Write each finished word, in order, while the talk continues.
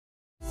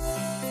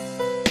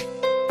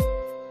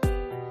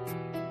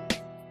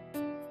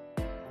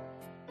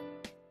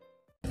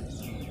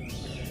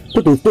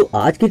तो दोस्तों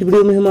आज की इस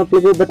वीडियो में हम आप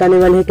लोगों को बताने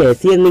वाले हैं कि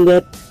ऐसी अर्निंग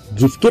ऐप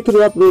जिसके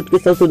थ्रू आप रोज के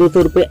 100 से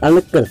 200 रुपए अर्न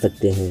कर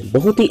सकते हैं।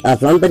 बहुत ही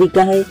आसान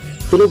तरीका है।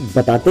 चलो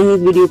बताते हैं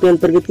इस वीडियो के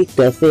अंतर्गत कि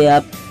कैसे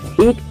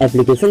आप एक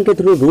एप्लीकेशन के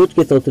थ्रू रोज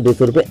के 100 से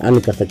 200 रुपए अर्न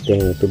कर सकते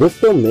हैं। तो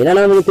दोस्तों मेरा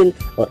नाम है नितिन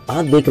और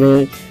आप देख रहे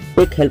हैं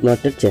टेक हेल्प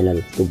मास्टर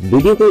चैनल। तो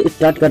वीडियो को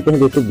स्टार्ट करते हैं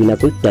दोस्तों बिना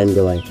कोई टाइम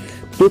गवाए।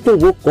 दोस्तों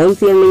वो कौन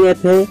सी अर्निंग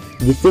ऐप है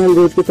जिससे हम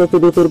रोज के 100 से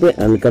 200 रुपए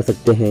अर्न कर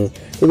सकते हैं।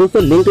 तो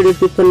दोस्तों लिंक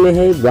डिस्क्रिप्शन में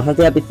है, वहां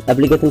से आप इस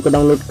एप्लीकेशन को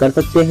डाउनलोड कर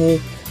सकते हैं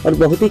और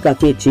बहुत ही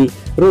काफी अच्छी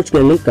रोज की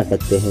अर्निंग कर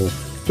सकते हैं।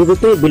 तो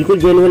दोस्तों बिल्कुल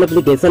जेन्युइन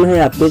एप्लीकेशन है,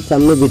 आपके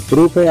सामने विद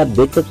प्रूफ है, आप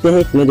देख सकते हैं।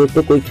 इसमें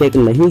दोस्तों कोई फेक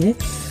नहीं है।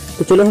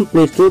 तो चलो हम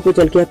प्ले स्टोर पर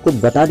चल के आपको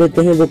बता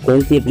देते हैं वो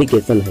कौन सी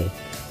एप्लीकेशन है।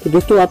 तो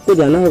दोस्तों आपको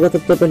जाना होगा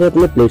सबसे पहले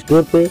अपने प्ले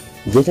स्टोर पे।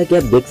 जैसा कि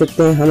आप देख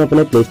सकते हैं हम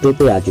अपने प्ले स्टोर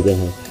पे आ चुके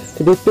हैं।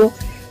 तो दोस्तों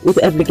उस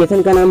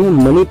एप्लीकेशन का नाम है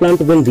money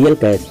plant win real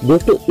cash.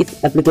 दोस्तों इस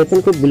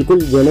एप्लीकेशन को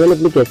बिल्कुल जेन्युइन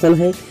एप्लीकेशन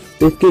है,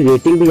 तो इसकी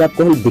रेटिंग भी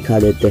आपको हम दिखा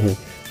देते हैं।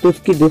 तो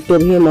उसकी दोस्तों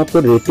अभी हम आपको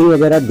रेटिंग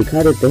वगैरह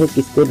दिखा देते हैं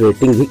कि इसको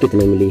रेटिंग भी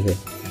कितने मिली है।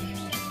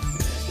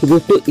 तो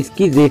दोस्तों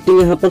इसकी रेटिंग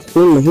यहाँ पर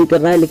शो नहीं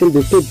कर रहा है, लेकिन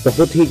दोस्तों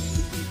बहुत ही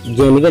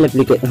जेन्युइन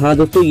एप्लीकेशन। हाँ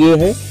दोस्तों ये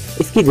है,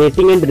 इसकी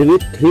रेटिंग एंड रिव्यू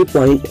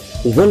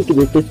 3.1 की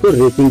दोस्तों इसको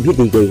रेटिंग भी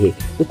दी गई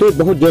है। तो ये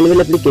बहुत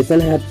जेन्युइन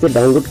एप्लीकेशन है, आप इसे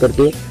डाउनलोड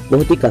करके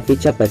बहुत ही काफी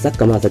अच्छा पैसा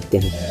कमा सकते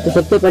हैं। तो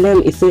सबसे पहले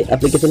हम इस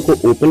एप्लीकेशन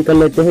को ओपन कर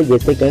लेते हैं।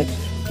 जैसे कि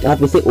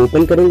आप इसे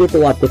ओपन करेंगे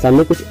तो आपके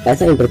सामने कुछ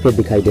ऐसा इंटरफेस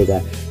दिखाई देगा।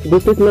 तो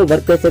दोस्तों इसमें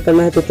वर्क कैसे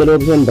करना है तो चलो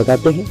अभी हम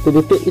बताते हैं। तो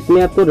दोस्तों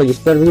इसमें आपको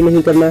रजिस्टर भी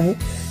नहीं करना है,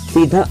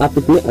 सीधा आप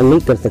इसमें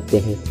अर्निंग कर सकते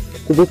हैं।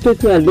 तो दोस्तों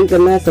इसमें अर्निंग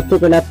करना है, सबसे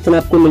पहला ऑप्शन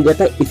आपको मिल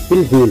जाता है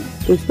स्पिन व्हील।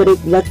 तो इस पर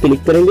एक बार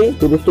क्लिक करेंगे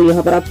तो दोस्तों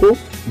यहाँ पर आपको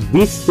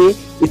 20 से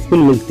स्पिन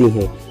मिलती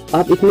हैं।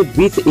 आप इसमें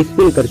 20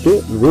 स्पिन करके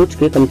रोज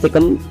के कम से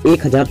कम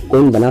 1000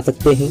 कॉइन बना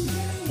सकते हैं।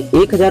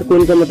 1000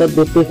 कॉइन का मतलब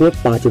दोस्तों इसमें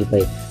 5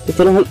 रुपए। तो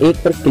चलो हम एक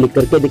पर क्लिक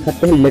करके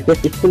दिखाते हैं।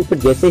 लेटेस्ट स्पिन पर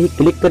जैसे ही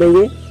क्लिक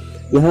करेंगे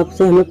यहाँ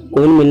से हमें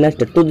कॉइन मिलना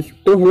स्टार्ट। तो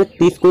दोस्तों हमें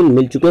 30 कॉइन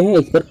मिल चुके हैं।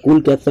 इस पर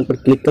कूल के ऑप्शन पर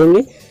क्लिक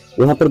करेंगे,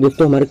 यहाँ पर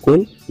दोस्तों हमारे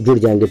कॉइन जुड़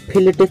जाएंगे।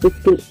 फिर लेटेस्ट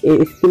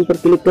स्पिन पर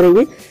क्लिक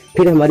करेंगे,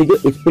 फिर हमारी जो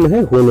स्पिन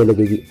है होने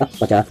लगेगी। अब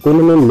 50 कॉइन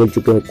हमें मिल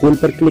चुके हैं। कूल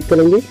पर क्लिक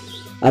करेंगे,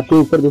 आपके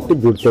ऊपर दोस्तों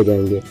जुड़ते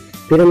जाएंगे।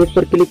 फिर हम इस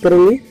पर क्लिक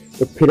करेंगे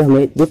तो फिर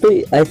हमें दोस्तों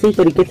ऐसे ही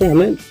तरीके से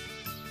हमें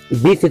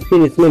 20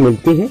 स्पिन इसमें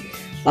मिलती है।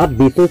 आप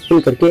 20 स्पिन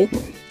करके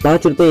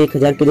 5 रुपये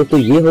 1000 के दोस्तों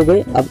ये हो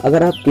गए। अब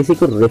अगर आप किसी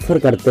को रेफर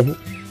करते हैं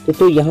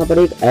तो यहाँ पर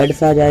एक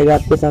एड्स आ जाएगा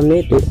आपके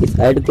सामने। तो इस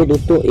ऐड को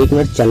दोस्तों 1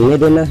 मिनट चलने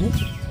देना है।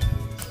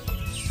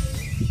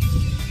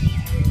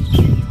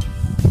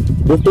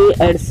 दोस्तों ये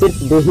ऐड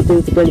सिर्फ 2 ही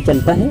 3 सेकंड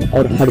चलता है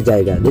और हट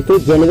जाएगा। दोस्तों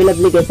जेन्युइन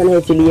एप्लीकेशन है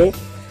इसीलिए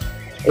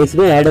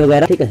इसमें ऐड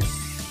वगैरह ठीक है।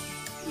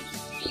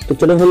 तो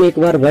चलो हम एक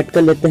बार वेट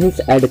कर लेते हैं इस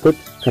ऐड को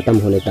खत्म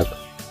होने तक।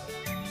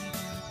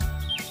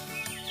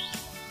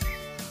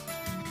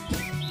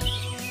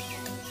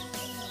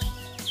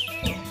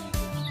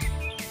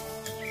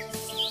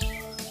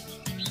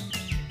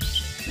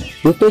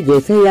 दोस्तों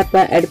जैसे ही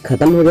आपका ऐड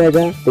खत्म हो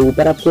जाएगा तो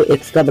ऊपर आपको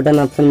एक्स का बटन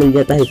ऑप्शन मिल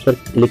जाता है। इस पर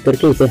क्लिक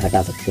करके इसे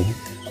हटा सकते हैं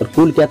और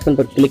कूल के ऑप्शन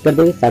पर क्लिक कर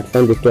देंगे, 60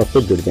 कॉइन दोस्तों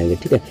आपको जुड़ जाएंगे।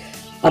 ठीक है,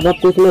 अब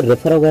आपको इसमें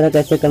रेफर वगैरह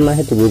कैसे करना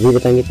है तो वो भी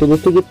बताएंगे। तो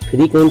दोस्तों ये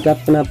फ्री कॉइन का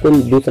ऑप्शन आपको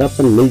दूसरा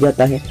ऑप्शन मिल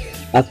जाता है।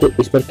 आपको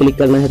इस पर क्लिक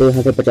करना है तो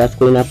यहाँ से 50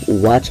 कॉइन आप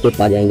वॉच के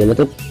पा जाएंगे,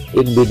 मतलब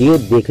एक वीडियो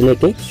देखने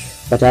के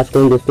 50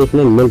 कॉइन दोस्तों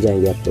इसमें मिल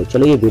जाएंगे आपको।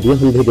 चलो ये वीडियो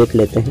हम भी देख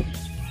लेते हैं।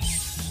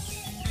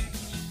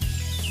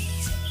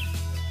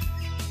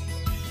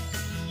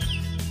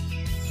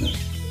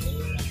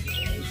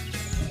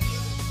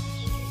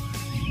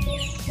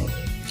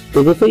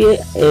 तो दोस्तों ये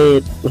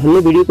हमने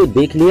वीडियो को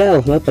देख लिया और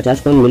हमें 50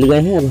 कॉइन मिल गए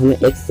हैं। अब हमें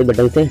एक्स से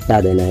बटन से हटा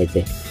देना है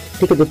इसे।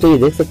 ठीक है दोस्तों ये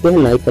देख सकते हैं,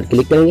 नाइस पर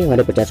क्लिक करेंगे,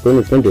 हमारे 50 कॉइन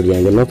इसमें जुड़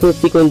जाएंगे।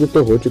 980 कॉइन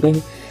दोस्तों हो चुके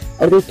हैं।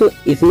 और दोस्तों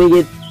इसमें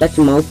ये टच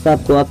माउस का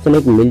आपको ऑप्शन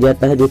एक मिल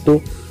जाता है दोस्तों।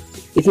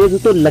 इसमें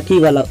दोस्तों लकी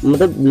वाला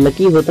मतलब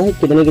लकी होता है,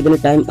 कितने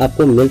टाइम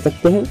आपको मिल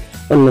सकते हैं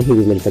और नहीं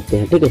भी मिल सकते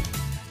हैं। ठीक है,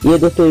 ये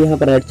दोस्तों यहाँ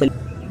पर ऐड चल।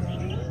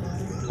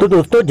 तो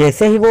दोस्तों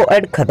जैसे ही वो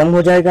ऐड खत्म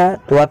हो जाएगा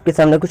तो आपके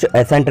सामने कुछ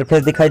ऐसा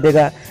इंटरफेस दिखाई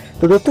देगा।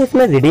 तो दोस्तों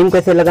इसमें रिडीम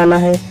कैसे लगाना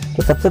है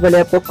तो सबसे पहले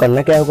आपको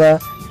करना क्या होगा,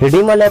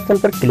 रिडीम वाले ऑप्शन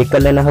पर क्लिक कर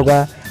लेना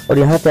होगा और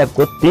यहाँ से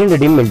आपको 3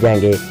 रिडीम मिल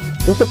जाएंगे।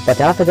 दोस्तों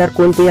 50,000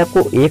 कॉइन पे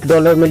आपको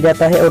 $1 मिल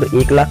जाता है और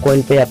 1 लाख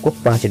कॉइन पे आपको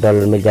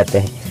 $5 मिल जाते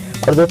हैं।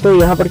 और दोस्तों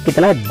यहाँ पर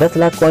कितना है, 10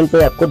 लाख कॉइन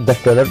पे आपको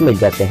 $10 मिल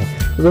जाते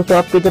हैं। तो दोस्तों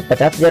आपके जब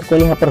 50,000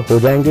 कॉइन यहाँ पर हो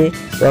जाएंगे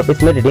तो आप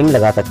इसमें रिडीम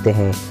लगा सकते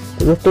हैं।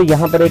 तो दोस्तों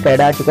यहाँ पर एक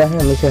ऐड आ चुका है,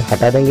 हम इसे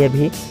हटा देंगे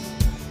अभी।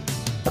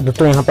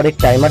 दोस्तों यहाँ पर एक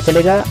टाइमर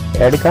चलेगा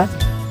ऐड का,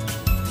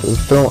 तो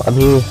दोस्तों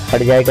अभी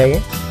हट जाएगा ये।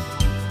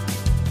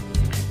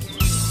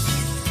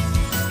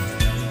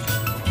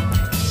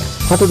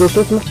 हाँ तो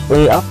दोस्तों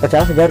इसमें आप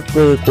 50,000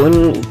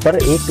 कॉइन पर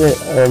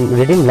एक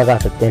रिडीम लगा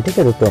सकते हैं। ठीक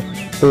है दोस्तों,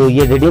 तो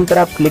ये रिडीम पर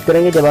आप क्लिक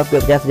करेंगे, जब आपके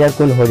 50,000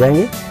 कॉइन हो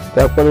जाएंगे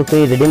तो आपका दोस्तों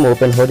ये रिडीम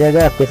ओपन हो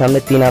जाएगा। आपके सामने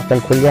 3 ऑप्शन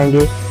खुल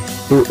जाएंगे।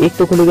 तो एक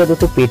तो खुलेगा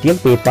दोस्तों पेटीएम,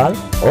 पेपाल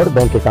और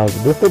बैंक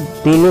अकाउंट। दोस्तों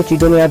तीनों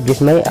चीज़ों में आप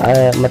जिसमें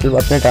मतलब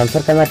अपने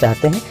ट्रांसफ़र करना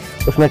चाहते हैं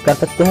उसमें कर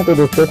सकते हैं। तो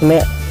दोस्तों इसमें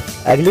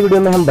अगली वीडियो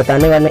में हम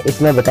बताने वाले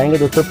इसमें बताएंगे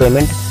दोस्तों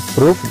पेमेंट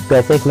प्रूफ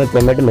कैसे इसमें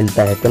पेमेंट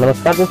मिलता है। तो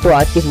नमस्कार दोस्तों,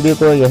 आज की इस वीडियो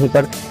को यहीं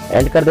पर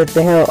एंड कर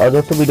देते हैं। और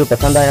दोस्तों वीडियो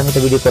पसंद आया हो तो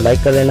वीडियो को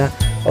लाइक कर देना,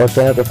 और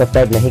चैनल को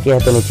सब्सक्राइब नहीं किया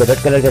है तो नीचे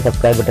रेड कलर के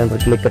सब्सक्राइब बटन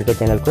पर क्लिक करके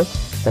चैनल को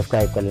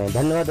सब्सक्राइब कर लें।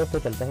 धन्यवाद दोस्तों,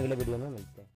 चलते हैं अगले वीडियो में, मिलते हैं।